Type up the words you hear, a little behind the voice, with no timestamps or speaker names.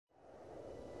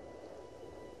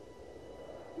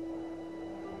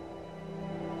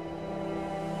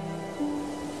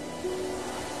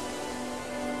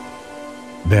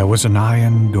There was an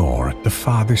iron door at the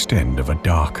farthest end of a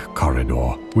dark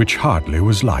corridor, which hardly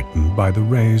was lightened by the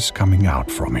rays coming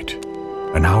out from it.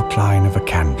 An outline of a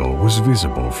candle was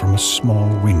visible from a small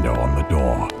window on the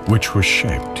door, which was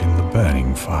shaped in the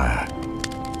burning fire.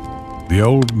 The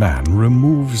old man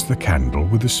removes the candle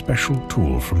with a special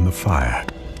tool from the fire,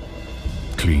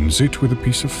 cleans it with a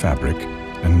piece of fabric,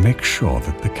 and makes sure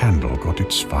that the candle got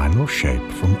its final shape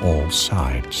from all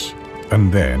sides, and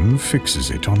then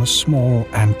fixes it on a small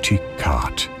antique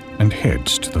cart and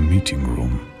heads to the meeting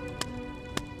room.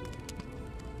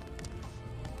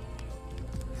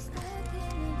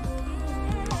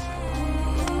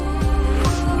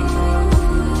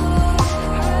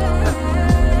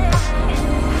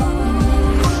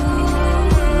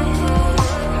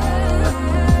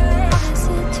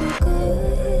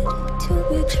 To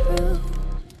be true.